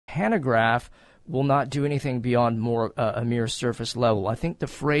Hanegraaff will not do anything beyond more a mere surface level. I think the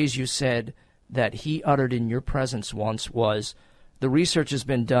phrase you said that he uttered in your presence once was, "The research has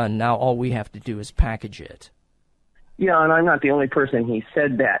been done, now all we have to do is package it." Yeah, and I'm not the only person he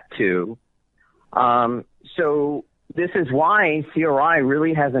said that to. So this is why CRI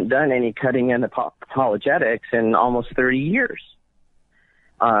really hasn't done any cutting in apologetics in almost 30 years.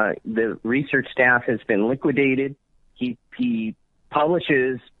 The research staff has been liquidated. He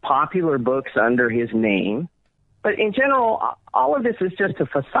publishes popular books under his name. But in general, all of this is just a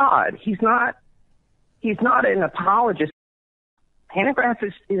facade. He's not an apologist. Hanegraaff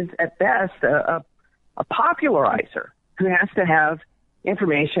is at best a popularizer who has to have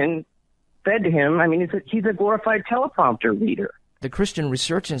information fed to him. I mean, he's a glorified teleprompter reader. The Christian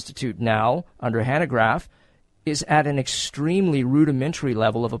Research Institute now, under Hanegraaff, is at an extremely rudimentary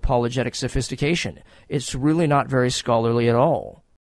level of apologetic sophistication. It's really not very scholarly at all.